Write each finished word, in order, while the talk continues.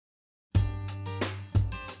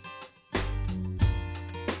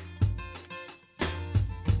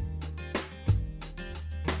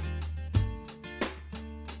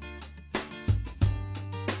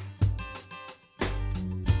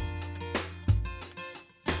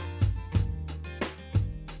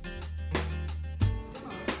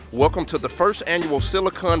Welcome to the first annual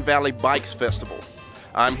Silicon Valley Bikes Festival.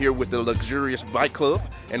 I'm here with the Luxurious Bike Club,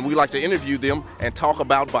 and we like to interview them and talk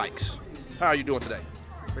about bikes. How are you doing today?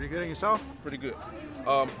 Pretty good, and yourself? Pretty good.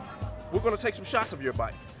 We're going to take some shots of your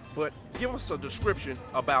bike, but give us a description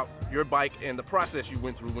about your bike and the process you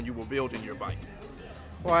went through when you were building your bike.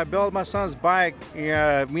 Well, I built my son's bike. Me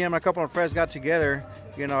and a couple of friends got together.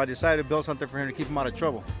 I decided to build something for him to keep him out of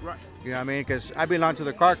trouble. Right. You know what I mean? Because I belong to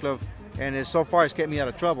the car club, and so far it's kept me out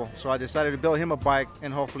of trouble. So I decided to build him a bike,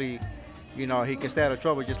 and hopefully, he can stay out of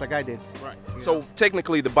trouble just like I did. Right. So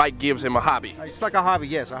technically the bike gives him a hobby. It's like a hobby,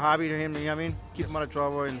 yes. A hobby to him, you know what I mean? Keep him out of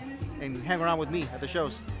trouble and hang around with me at the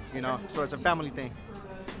shows, So it's a family thing.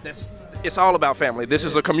 It's all about family. This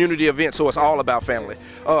is a community event, so it's all about family.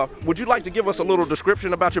 Would you like to give us a little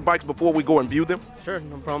description about your bikes before we go and view them? Sure,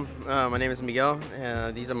 no problem. My name is Miguel.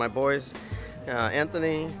 These are my boys,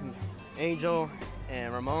 Anthony, Angel,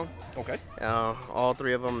 and Ramon. Okay. All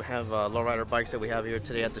three of them have lowrider bikes that we have here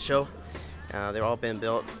today at the show. They've all been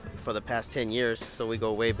built for the past 10 years, so we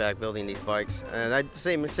go way back building these bikes. And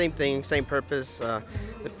same thing, same purpose.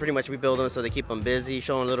 Pretty much we build them so they keep them busy,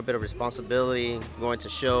 showing a little bit of responsibility, going to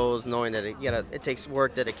shows, knowing that it takes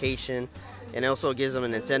work, dedication, and also gives them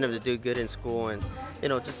an incentive to do good in school and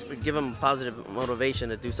just give them positive motivation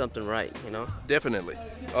to do something right. Definitely.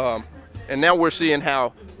 And now we're seeing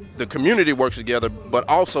how the community works together, but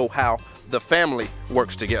also how the family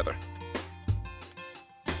works together.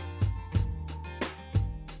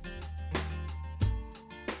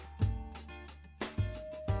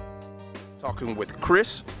 Talking with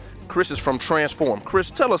Chris. Chris is from Transform. Chris,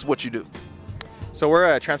 tell us what you do. So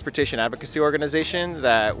we're a transportation advocacy organization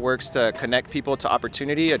that works to connect people to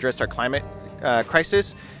opportunity, address our climate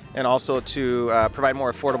crisis, and also to provide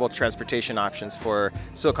more affordable transportation options for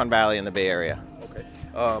Silicon Valley and the Bay Area.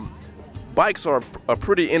 Okay. Bikes are a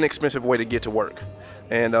pretty inexpensive way to get to work.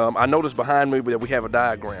 And I noticed behind me that we have a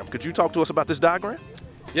diagram. Could you talk to us about this diagram?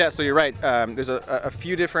 Yeah, so you're right. There's a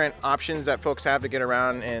few different options that folks have to get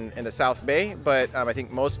around in the South Bay, but I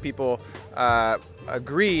think most people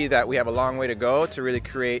agree that we have a long way to go to really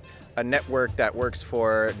create a network that works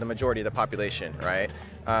for the majority of the population, right?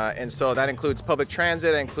 And so that includes public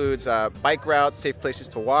transit, that includes bike routes, safe places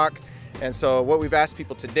to walk. And so what we've asked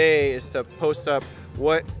people today is to post up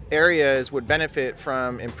what areas would benefit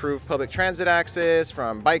from improved public transit access,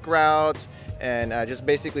 from bike routes, and just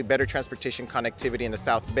basically better transportation connectivity in the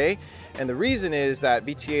South Bay. And the reason is that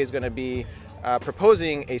BTA is going to be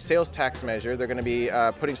proposing a sales tax measure. They're going to be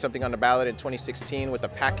putting something on the ballot in 2016 with a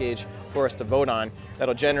package for us to vote on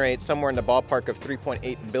that'll generate somewhere in the ballpark of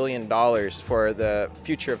 $3.8 billion for the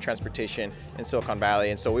future of transportation in Silicon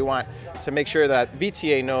Valley. And so we want to make sure that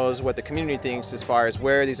BTA knows what the community thinks as far as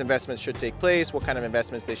where these investments should take place, what kind of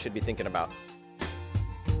investments they should be thinking about.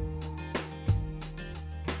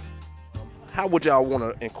 How would y'all want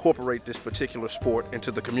to incorporate this particular sport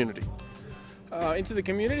into the community?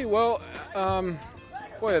 Well,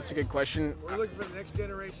 boy, that's a good question. We're looking for the next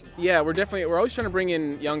generation. Yeah, we're always trying to bring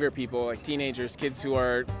in younger people, like teenagers, kids who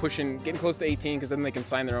are getting close to 18, because then they can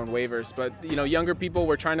sign their own waivers. But younger people,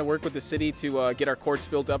 we're trying to work with the city to get our courts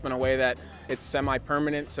built up in a way that it's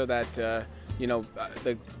semi-permanent, so that the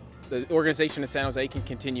organization in San Jose can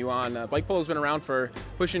continue on. Bike polo has been around for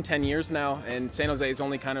pushing 10 years now, and San Jose has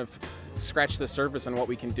only kind of scratched the surface on what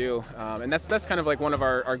we can do. And that's kind of like one of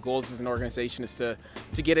our goals as an organization, is to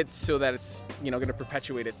get it so that it's going to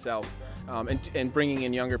perpetuate itself. And bringing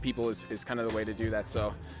in younger people is kind of the way to do that.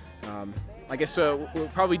 So I guess we'll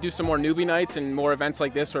probably do some more newbie nights and more events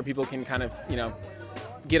like this where people can kind of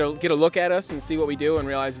get a look at us and see what we do and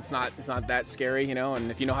realize it's not that scary,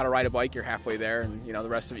 and if you know how to ride a bike, you're halfway there, and the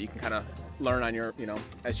rest of it you can kind of learn on your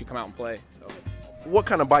as you come out and play. So what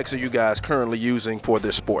kind of bikes are you guys currently using for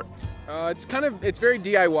this sport? It's very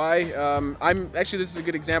DIY. This is a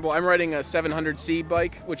good example. I'm riding a 700C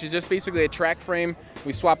bike, which is just basically a track frame.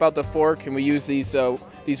 We swap out the fork and we use these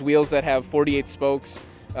wheels that have 48 spokes.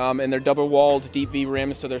 And they're double-walled deep V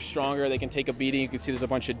rims, so they're stronger. They can take a beating. You can see there's a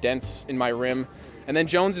bunch of dents in my rim. And then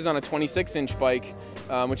Jones is on a 26-inch bike,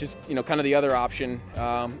 which is kind of the other option.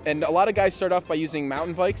 And a lot of guys start off by using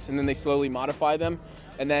mountain bikes, and then they slowly modify them.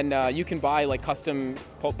 And then you can buy like custom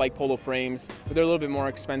bike polo frames, but they're a little bit more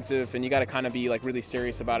expensive, and you got to kind of be like really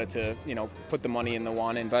serious about it to put the money in the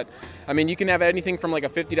want in. But I mean, you can have anything from like a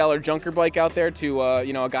 $50 junker bike out there to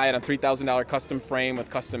a guy at a $3,000 custom frame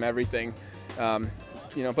with custom everything. But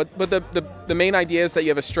the main idea is that you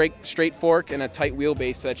have a straight fork and a tight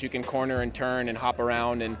wheelbase so that you can corner and turn and hop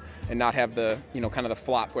around and not have the kind of the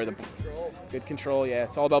flop where the good control. Yeah,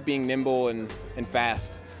 it's all about being nimble and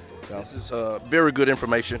fast. So. This is very good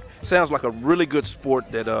information. Sounds like a really good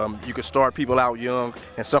sport that you could start people out young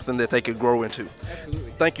and something that they could grow into.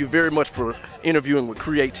 Absolutely. Thank you very much for interviewing with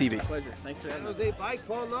CreaTV. Pleasure. Thanks for having us. Jose Bike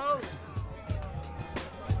Polo.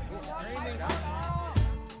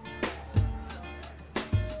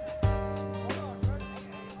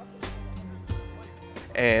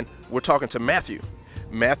 And we're talking to Matthew.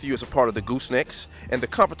 Matthew is a part of the Goosenecks, and the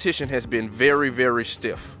competition has been very, very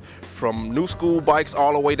stiff, from new school bikes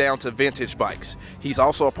all the way down to vintage bikes. He's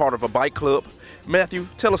also a part of a bike club. Matthew,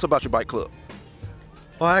 tell us about your bike club.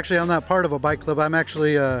 Well, actually, I'm not part of a bike club. I'm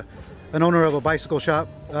actually an owner of a bicycle shop,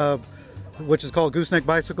 which is called Gooseneck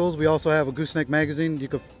Bicycles. We also have a Gooseneck magazine. You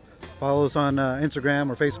could follow us on Instagram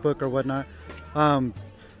or Facebook or whatnot.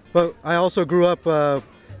 But I also grew up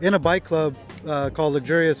in a bike club called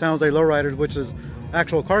CreaTV San Jose Lowriders, which is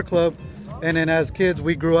actual car club. And then as kids,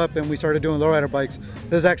 we grew up and we started doing lowrider bikes.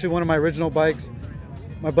 This is actually one of my original bikes.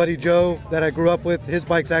 My buddy Joe that I grew up with, his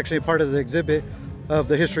bike's actually a part of the exhibit of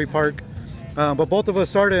the history park. But both of us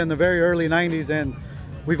started in the very early 90s, and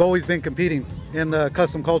we've always been competing in the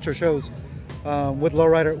custom culture shows with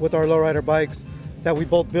our lowrider bikes that we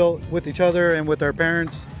both built with each other and with our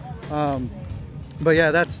parents. But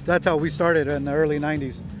yeah, that's how we started in the early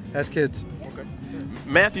 90s as kids. Okay.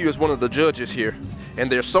 Matthew is one of the judges here,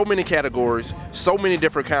 and there's so many categories, so many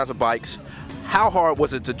different kinds of bikes. How hard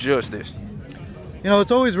was it to judge this? You know,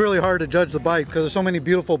 it's always really hard to judge the bike because there's so many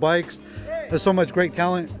beautiful bikes. There's so much great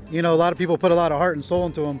talent. You know, a lot of people put a lot of heart and soul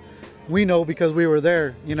into them. We know because we were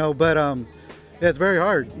there, you know, but yeah, it's very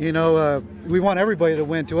hard. You know, we want everybody to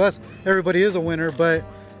win. To us, everybody is a winner, but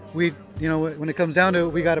we, you know, when it comes down to it,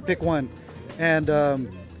 we got to pick one. And,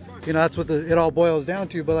 you know, that's what it all boils down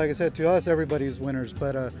to. But like I said, to us, everybody's winners,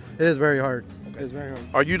 but it is very hard. Okay. It's very hard.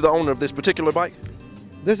 Are you the owner of this particular bike?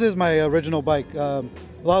 This is my original bike. A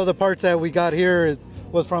lot of the parts that we got here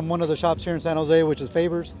was from one of the shops here in San Jose, which is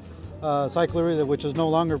Faber's Cyclery, which is no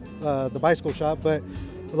longer the bicycle shop, but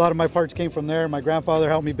a lot of my parts came from there. My grandfather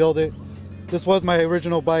helped me build it. This was my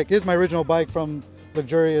original bike, is my original bike from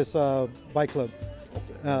Luxurious Bike Club.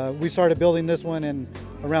 We started building this one in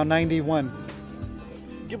around 91.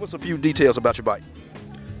 Give us a few details about your bike.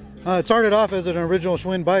 It started off as an original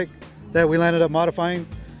Schwinn bike that we ended up modifying.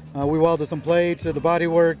 We welded some plates to the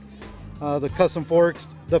bodywork, the custom forks.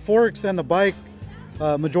 The forks and the bike,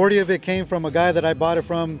 majority of it came from a guy that I bought it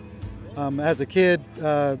from as a kid,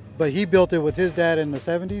 but he built it with his dad in the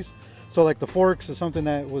 70s. So like the forks is something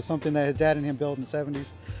that his dad and him built in the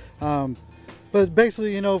 70s. But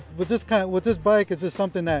basically, you know, with this bike, it's just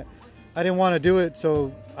something that I didn't want to do it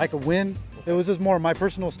so I could win. It was just more my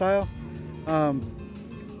personal style.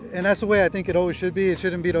 And that's the way I think it always should be. It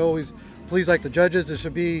shouldn't be to always please like the judges. It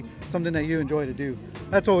should be something that you enjoy to do.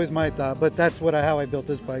 That's always my thought, but that's how I built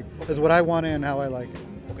this bike, is what I want and how I like it.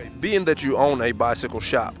 Okay. Being that you own a bicycle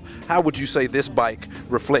shop, how would you say this bike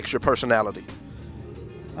reflects your personality?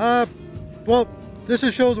 Well, this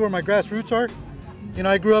just shows where my grassroots are. You know,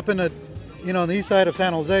 I grew up on the east side of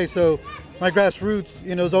San Jose, so my grassroots,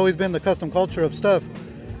 you know, has always been the custom culture of stuff.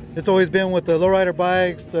 It's always been with the lowrider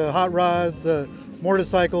bikes, the hot rods,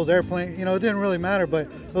 motorcycles, airplanes. You know, it didn't really matter, but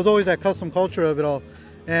it was always that custom culture of it all.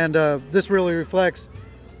 And this really reflects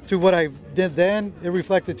to what I did then. It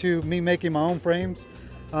reflected to me making my own frames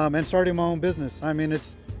and starting my own business. I mean,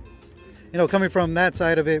 it's, you know, coming from that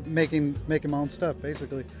side of it, making my own stuff,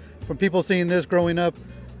 basically. From people seeing this growing up,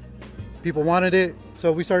 people wanted it,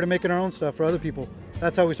 so we started making our own stuff for other people.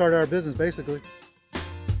 That's how we started our business, basically.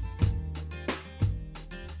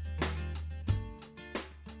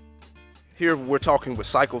 Here we're talking with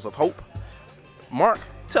Cycles of Hope. Mark,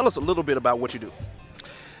 tell us a little bit about what you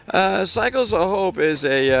do. Cycles of Hope is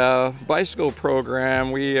a bicycle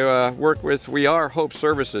program. We are Hope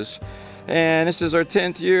Services, and this is our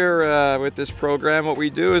 10th year with this program. What we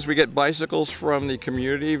do is we get bicycles from the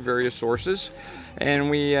community, various sources, and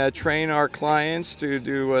we train our clients to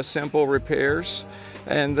do simple repairs.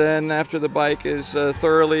 And then after the bike is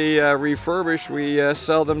thoroughly refurbished, we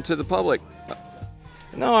sell them to the public.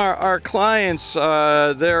 No, our clients,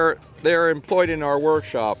 they're employed in our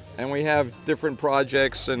workshop, and we have different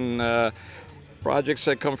projects and projects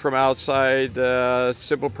that come from outside,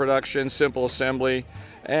 simple production, simple assembly,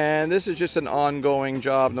 and this is just an ongoing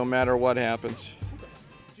job no matter what happens.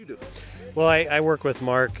 What you do? Well, I work with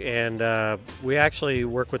Mark, and we actually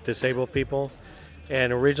work with disabled people,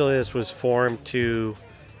 and originally this was formed to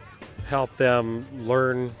help them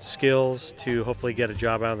learn skills to hopefully get a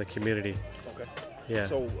job out in the community. Okay. Yeah.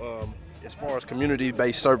 So as far as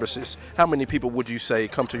community-based services, how many people would you say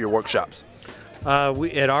come to your workshops?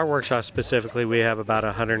 At our workshop specifically, we have about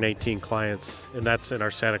 118 clients, and that's in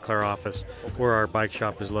our Santa Clara office, where our bike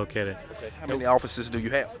shop is located. Okay. How many offices do you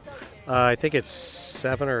have? I think it's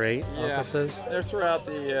 7 or 8 offices. They're throughout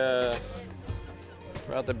the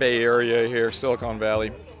Bay Area here, Silicon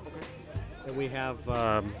Valley. And we have,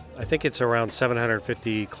 I think it's around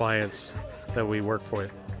 750 clients that we work for.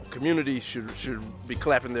 Community should be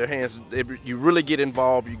clapping their hands. You really get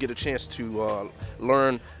involved. You get a chance to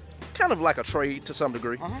learn, kind of like a trade to some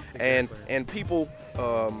degree, and people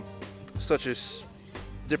such as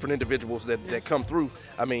different individuals that come through.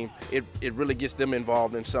 I mean, it really gets them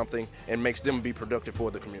involved in something and makes them be productive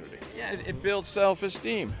for the community. Yeah, it builds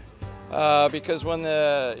self-esteem. Because when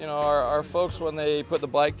our folks, when they put the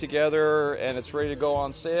bike together and it's ready to go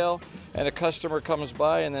on sale, and a customer comes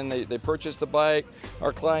by and then they purchase the bike,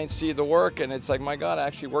 our clients see the work and it's like, my God, I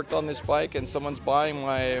actually worked on this bike and someone's buying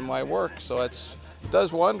my work. So it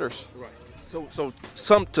does wonders. Right. So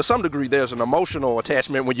to some degree, there's an emotional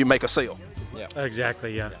attachment when you make a sale. Yeah.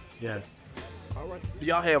 Exactly. Yeah. All right. Do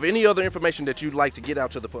y'all have any other information that you'd like to get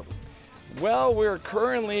out to the public? Well, we're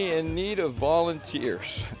currently in need of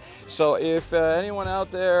volunteers. So if anyone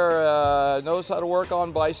out there knows how to work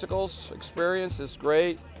on bicycles, experience is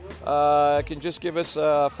great. Can just give us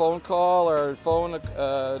a phone call. Our phone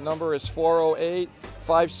number is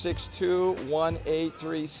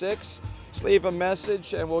 408-562-1836. Just leave a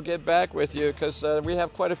message and we'll get back with you, because we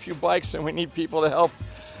have quite a few bikes and we need people to help.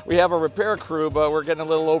 We have a repair crew, but we're getting a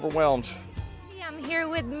little overwhelmed. I'm here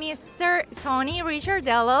with Mr. Tony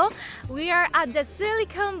Ricciardello. We are at the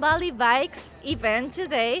Silicon Valley Bikes event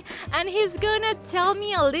today, and he's gonna tell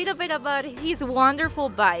me a little bit about his wonderful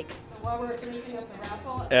bike. While we're finishing up the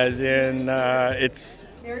raffle, as in it's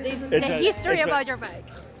the history about your bike.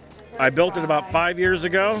 I built it about 5 years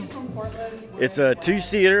ago. It's a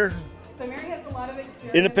 2-seater,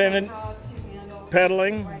 independent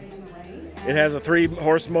pedaling. It has a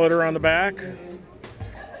 3-horse motor on the back.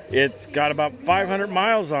 It's got about 500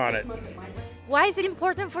 miles on it. Why is it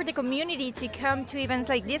important for the community to come to events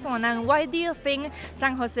like this one, and why do you think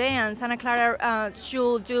San Jose and Santa Clara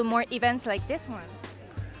should do more events like this one?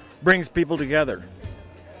 Brings people together.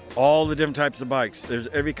 All the different types of bikes. There's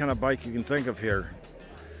every kind of bike you can think of here.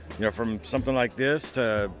 You know, from something like this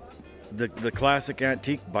to the classic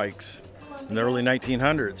antique bikes in the early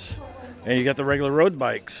 1900s. And you got the regular road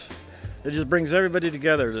bikes. It just brings everybody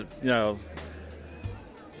together to,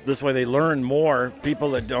 this way they learn more, people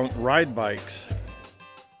that don't ride bikes.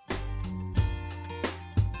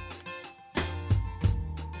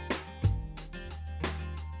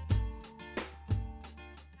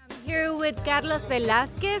 I'm here with Carlos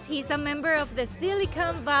Velasquez. He's a member of the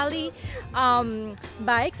Silicon Valley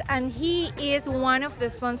Bikes, and he is one of the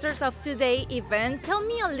sponsors of today's event. Tell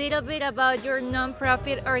me a little bit about your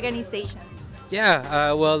nonprofit organization.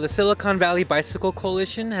 Yeah, well, the Silicon Valley Bicycle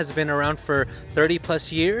Coalition has been around for 30 plus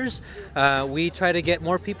years. We try to get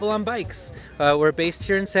more people on bikes. We're based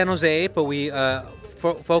here in San Jose, but we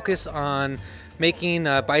focus on making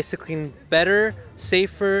bicycling better,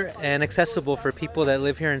 safer, and accessible for people that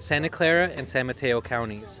live here in Santa Clara and San Mateo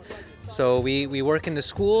counties. So we work in the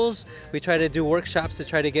schools. We try to do workshops to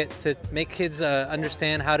try to make kids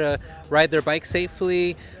understand how to ride their bike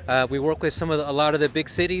safely. We work with a lot of the big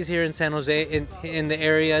cities here in San Jose in the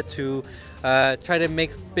area to try to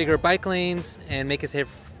make bigger bike lanes and make it safe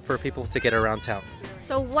for people to get around town.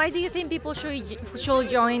 So why do you think people should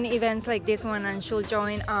join events like this one and should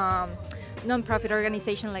join non-profit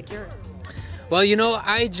organization like yours? Well,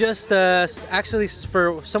 I just actually,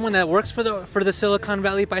 for someone that works for the Silicon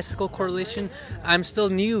Valley Bicycle Coalition, I'm still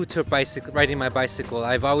new to riding my bicycle.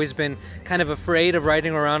 I've always been kind of afraid of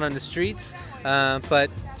riding around on the streets, but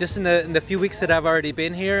just in the few weeks that I've already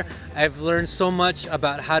been here, I've learned so much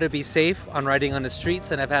about how to be safe on riding on the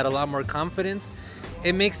streets, and I've had a lot more confidence.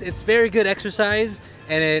 It's very good exercise,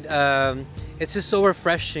 and it's just so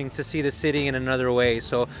refreshing to see the city in another way.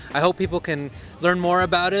 So I hope people can learn more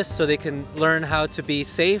about us so they can learn how to be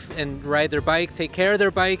safe and ride their bike, take care of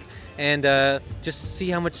their bike, and just see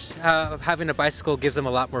how having a bicycle gives them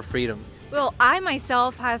a lot more freedom. Well, I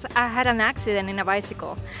myself I had an accident in a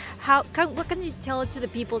bicycle. What can you tell to the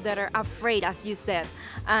people that are afraid, as you said,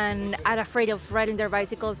 and are afraid of riding their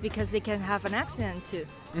bicycles because they can have an accident too?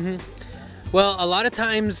 Mm-hmm. Well, a lot of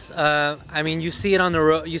times, you see it on the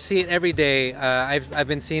road. You see it every day. I've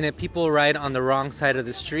been seeing it. People ride on the wrong side of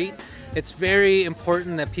the street. It's very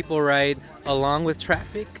important that people ride along with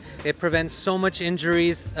traffic. It prevents so much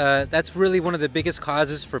injuries. That's really one of the biggest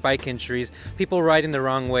causes for bike injuries. People riding the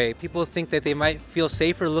wrong way. People think that they might feel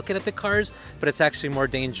safer looking at the cars, but it's actually more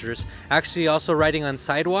dangerous. Actually, also riding on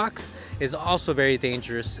sidewalks is also very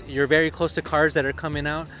dangerous. You're very close to cars that are coming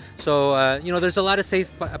out. So, you know, there's a lot of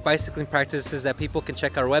safe bicycling practices that people can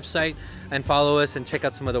check our website and follow us and check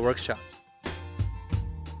out some of the workshops.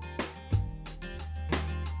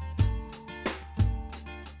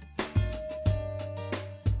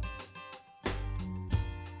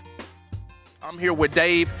 I'm here with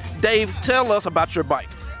Dave. Dave, tell us about your bike.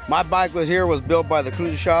 My bike was built by the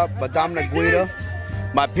Cruiser Shop by Dominic Guida.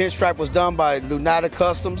 My pinstripe was done by Lunata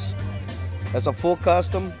Customs. That's a full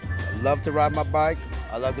custom. I love to ride my bike.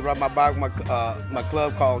 I love to ride my bike with my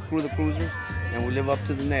club called Crew the Cruisers, and we live up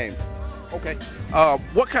to the name. Okay.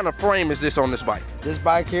 What kind of frame is this on this bike? This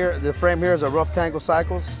bike here, the frame here is a Rough Tangle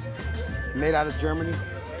Cycles, made out of Germany.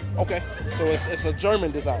 Okay, so it's a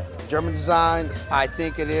German design. German design, I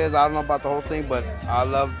think it is. I don't know about the whole thing, but I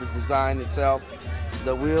love the design itself.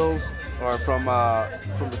 The wheels are from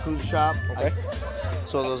the Cruiser Shop. Okay.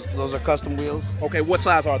 So those are custom wheels. Okay, what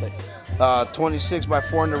size are they? 26 by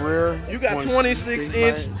 4 in the rear. You got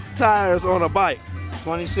 26-inch tires on a bike.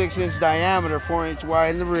 26-inch diameter, 4-inch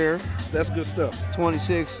wide in the rear. That's good stuff.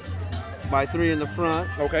 26 by 3 in the front.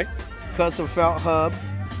 Okay. Custom felt hub.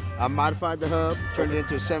 I modified the hub, turned it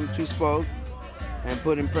into a 7.2 spoke, and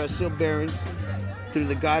put in press seal bearings through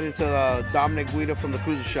the guidance of Dominic Guida from the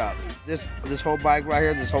Cruiser Shop. This whole bike right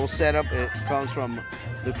here, this whole setup, it comes from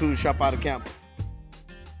the Cruiser Shop out of Camp.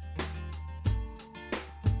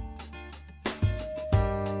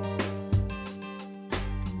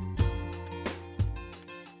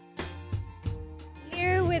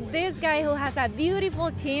 Here with this guy who has a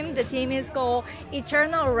beautiful team. The team is called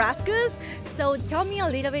Eternal Rascus. So tell me a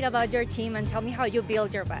little bit about your team and tell me how you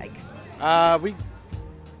build your bike.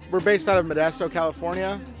 We're based out of Modesto,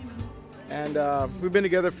 California, and we've been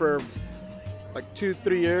together for like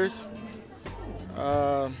 2-3 years.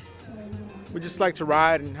 We just like to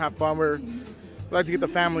ride and have fun. We like to get the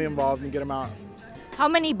family involved and get them out. How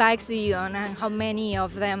many bikes do you own and how many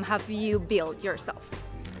of them have you built yourself?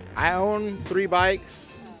 I own 3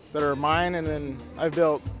 bikes that are mine, and then I've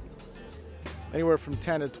built anywhere from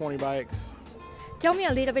 10 to 20 bikes. Tell me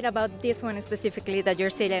a little bit about this one specifically that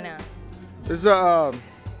you're sitting on. This is a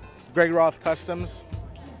Greg Roth Customs,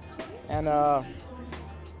 and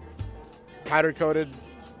powder coated.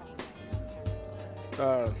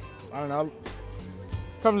 I don't know.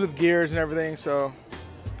 Comes with gears and everything, so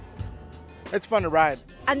it's fun to ride.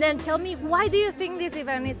 And then tell me, why do you think this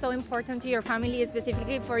event is so important to your family,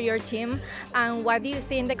 specifically for your team? And why do you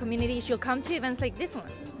think the community should come to events like this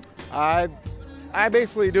one? I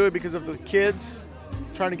basically do it because of the kids,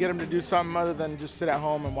 trying to get them to do something other than just sit at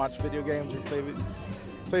home and watch video games or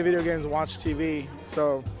play video games and watch TV.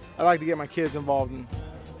 So I like to get my kids involved in.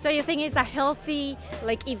 So you think it's a healthy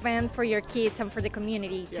event for your kids and for the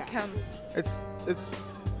community to come? It's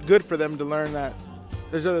good for them to learn that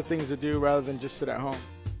there's other things to do rather than just sit at home.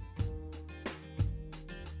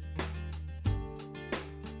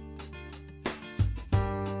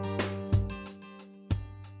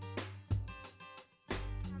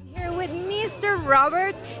 I'm here with Mr.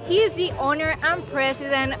 Robert. He is the owner and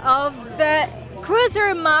president of the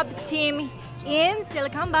Cruiser Mob team in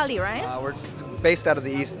Silicon Valley, right? We're based out of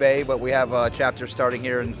the East Bay, but we have a chapter starting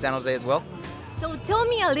here in San Jose as well. So tell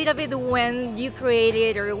me a little bit when you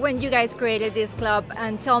guys created this club,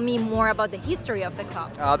 and tell me more about the history of the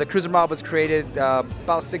club. The Cruiser Mob was created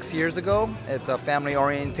about 6 years ago. It's a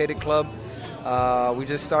family-oriented club. We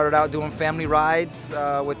just started out doing family rides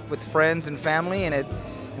with friends and family, and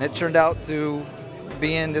it turned out to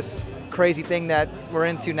being this crazy thing that we're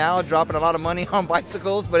into now, dropping a lot of money on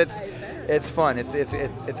bicycles, but it's fun. It's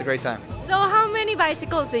a great time. So how many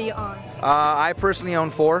bicycles do you own? I personally own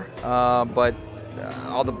 4, but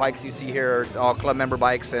all the bikes you see here are all club member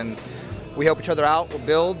bikes, and we help each other out with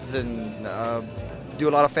builds and do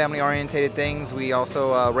a lot of family-oriented things. We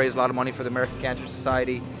also raise a lot of money for the American Cancer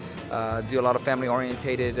Society, do a lot of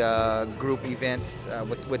family-oriented group events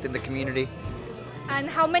within the community. And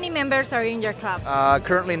how many members are in your club?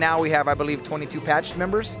 Currently now we have, I believe, 22 patched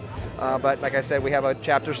members. But like I said, we have a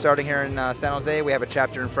chapter starting here in San Jose. We have a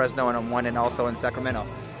chapter in Fresno and one also in Sacramento.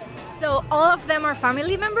 So all of them are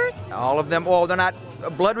family members? All of them. Well, they're not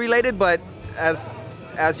blood related, but as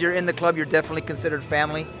you're in the club, you're definitely considered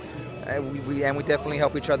family. We definitely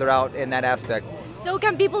help each other out in that aspect. So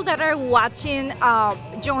can people that are watching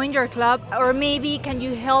join your club, or maybe can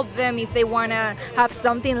you help them if they want to have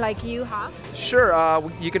something like you have? Sure.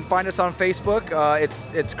 You can find us on Facebook.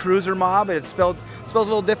 It's Cruiser Mob. It's spelled a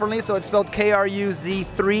little differently, so it's spelled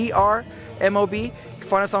KRUZ3RMOB. You can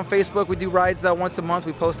find us on Facebook. We do rides once a month.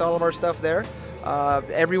 We post all of our stuff there.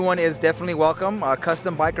 Everyone is definitely welcome,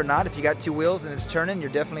 custom bike or not. If you got two wheels and it's turning,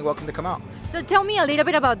 you're definitely welcome to come out. So tell me a little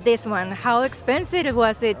bit about this one. How expensive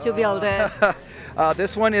was it to build it?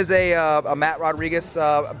 This one is a Matt Rodriguez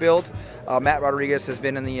build. Matt Rodriguez has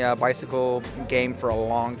been in the bicycle game for a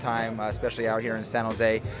long time, especially out here in San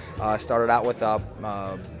Jose. Started out with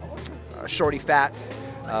Shorty Fats.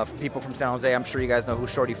 People from San Jose, I'm sure you guys know who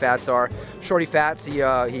Shorty Fats are. Shorty Fats, he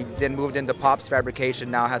then moved into Pops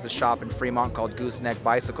Fabrication, now has a shop in Fremont called Gooseneck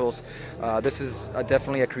Bicycles. This is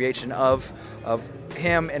definitely a creation of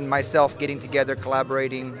him and myself getting together,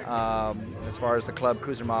 collaborating as far as the club,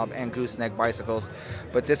 Cruiser Mob and Gooseneck Bicycles.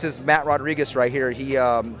 But this is Matt Rodriguez right here. He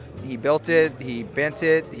built it, he bent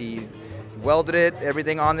it, he welded it,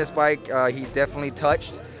 everything on this bike he definitely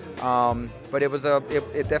touched. But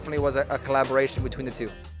it definitely was a collaboration between the two.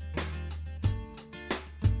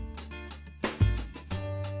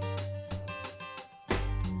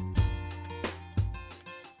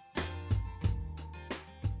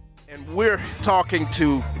 And we're talking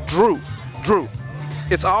to Drew. Drew,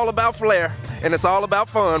 it's all about flair and it's all about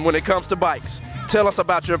fun when it comes to bikes. Tell us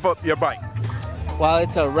about your bike. Well,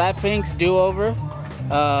 it's a Ratfinks do-over.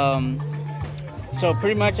 So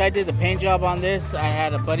pretty much I did the paint job on this. I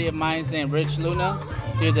had a buddy of mine named Rich Luna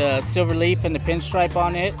do the silver leaf and the pinstripe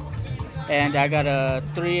on it. And I got a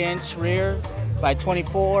 3-inch rear by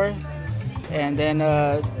 24. And then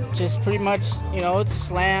just pretty much, you know, it's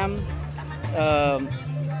slam,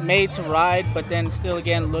 made to ride, but then still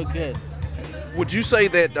again look good. Would you say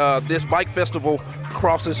that this bike festival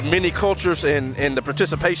crosses many cultures and the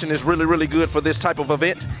participation is really, really good for this type of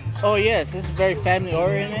event? Oh yes, this is very family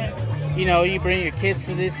oriented. You know, you bring your kids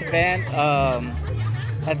to this event.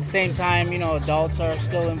 At the same time, you know, adults are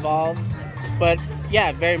still involved. But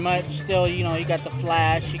yeah, very much still, you know, you got the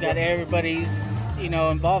flash, you got everybody's, you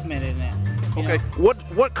know, involvement in it. Okay,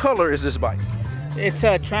 what color is this bike? It's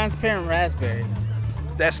a transparent raspberry.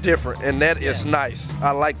 That's different, and that is nice.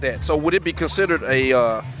 I like that. So would it be considered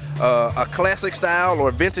a classic style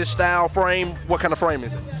or vintage style frame? What kind of frame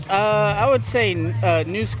is it? I would say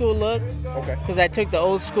new school look. Okay. Because I took the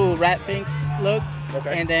old school Ratfinks look,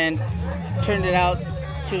 and then turned it out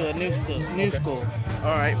to a new school.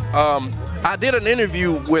 All right. I did an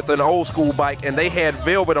interview with an old school bike, and they had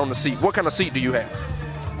velvet on the seat. What kind of seat do you have?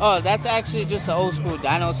 Oh, that's actually just an old school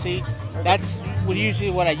dyno seat. That's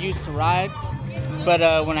usually what I use to ride. But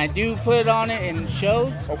when I do put it on it in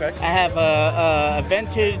shows, I have a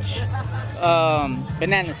vintage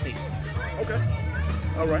banana seat. Okay.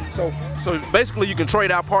 All right. So basically, you can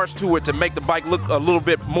trade out parts to it to make the bike look a little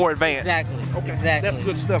bit more advanced. Exactly. Okay. Exactly. That's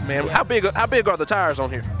good stuff, man. Yeah. How big are the tires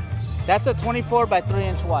on here? That's a 24 by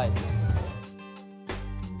 3-inch wide.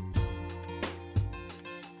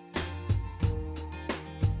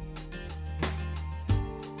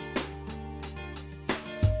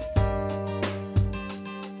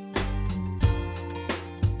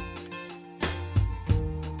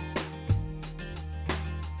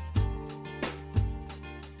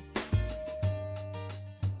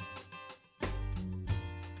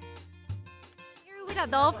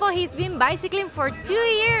 Adolfo, he's been bicycling for 2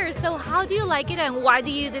 years. So how do you like it and why do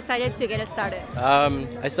you decided to get it started?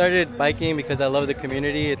 I started biking because I love the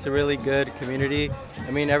community. It's a really good community.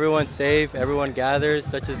 I mean, everyone's safe, everyone gathers,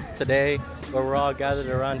 such as today, where we're all gathered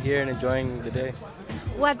around here and enjoying the day.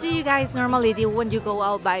 What do you guys normally do when you go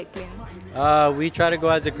out biking? We try to go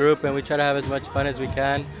as a group and we try to have as much fun as we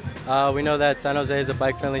can. We know that San Jose is a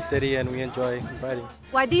bike-friendly city and we enjoy riding.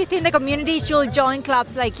 Why do you think the community should join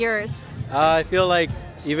clubs like yours? I feel like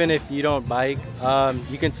even if you don't bike,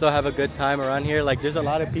 you can still have a good time around here. Like there's a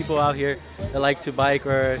lot of people out here that like to bike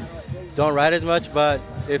or don't ride as much, but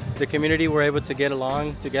if the community were able to get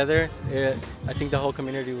along together, I think the whole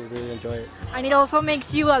community would really enjoy it. And it also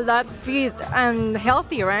makes you a lot fit and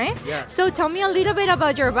healthy, right? Yeah. So tell me a little bit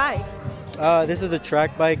about your bike. This is a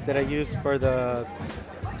track bike that I use for the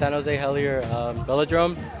San Jose Hellier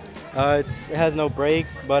velodrome. It has no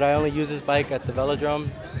brakes, but I only use this bike at the velodrome,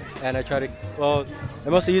 and I try to, well, I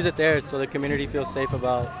mostly use it there so the community feels safe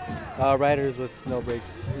about riders with no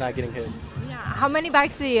brakes not getting hit. Yeah. How many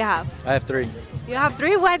bikes do you have? I have 3. You have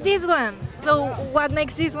 3? Why this one? So what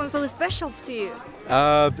makes this one so special to you?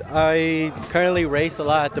 I currently race a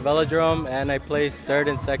lot at the velodrome, and I place 3rd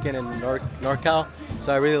and 2nd in NorCal,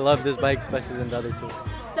 so I really love this bike, especially than the other 2.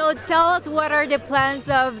 So So tell us, what are the plans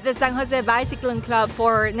of the San Jose Bicycling Club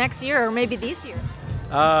for next year or maybe this year?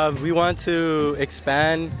 We want to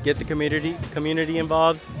expand, get the community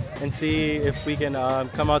involved, and see if we can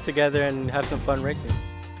come out together and have some fun racing.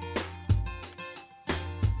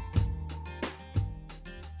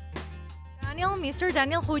 Mr.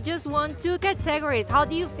 Daniel, who just won 2 categories. How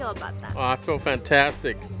do you feel about that? I feel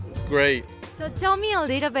fantastic. It's great. So tell me a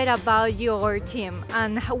little bit about your team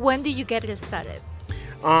and when do you get it started?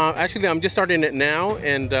 Actually, I'm just starting it now,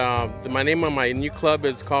 and my name on my new club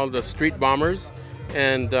is called the Street Bombers,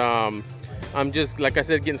 and I'm just, like I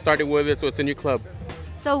said, getting started with it, so it's a new club.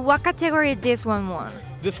 So what category this one won?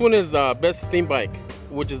 This one is the best theme bike,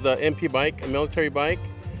 which is the MP bike, a military bike.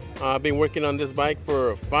 I've been working on this bike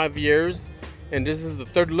for 5 years, and this is the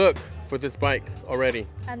 3rd look for this bike already.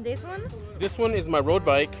 And this one? This one is my road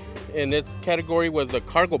bike, and its category was the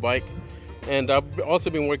cargo bike. And I've also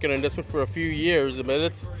been working on this one for a few years, but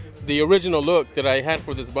it's the original look that I had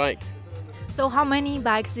for this bike. So how many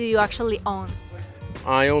bikes do you actually own?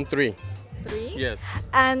 I own 3. 3? Yes.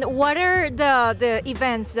 And what are the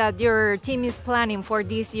events that your team is planning for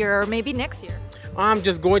this year or maybe next year? I'm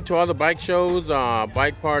just going to all the bike shows,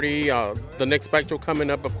 bike party, the next bike show coming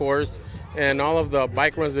up, of course, and all of the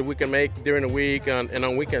bike runs that we can make during the week and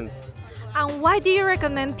on weekends. And why do you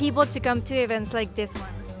recommend people to come to events like this one?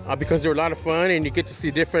 Because they're a lot of fun, and you get to see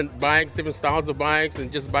different bikes, different styles of bikes,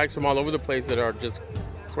 and just bikes from all over the place that are just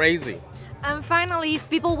crazy. And finally, if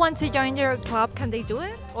people want to join your club, can they do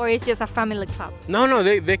it? Or it's just a family club? No,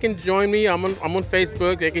 they can join me. I'm on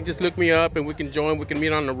Facebook. They can just look me up, and we can join. We can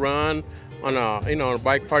meet on a run, on a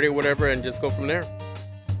bike party or whatever, and just go from there.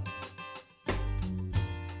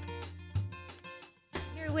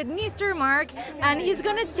 With Mr. Mark, and he's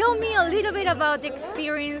gonna tell me a little bit about the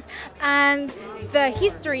experience and the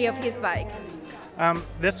history of his bike.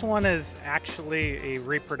 This one is actually a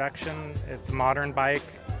reproduction. It's a modern bike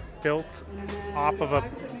built off of a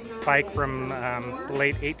bike from the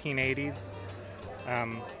late 1880s.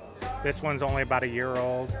 This one's only about a year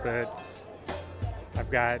old, but I've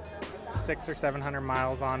got 600 or 700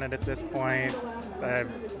 miles on it at this point. I've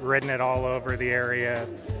ridden it all over the area,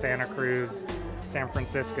 Santa Cruz, San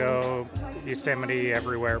Francisco, Yosemite,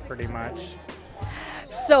 everywhere pretty much.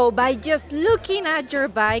 So by just looking at your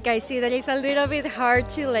bike, I see that it's a little bit hard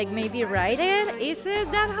to maybe ride it. Is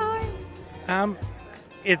it that hard?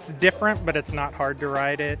 It's different, but it's not hard to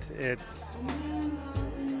ride it. It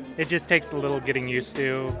just takes a little getting used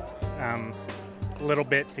to, a little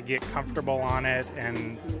bit to get comfortable on it,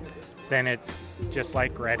 and then it's just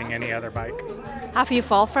like riding any other bike. Have you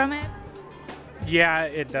fall from it? Yeah,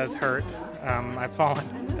 it does hurt. I've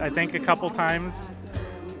fallen, I think, a couple times.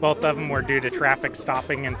 Both of them were due to traffic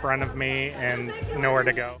stopping in front of me and nowhere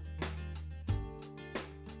to go.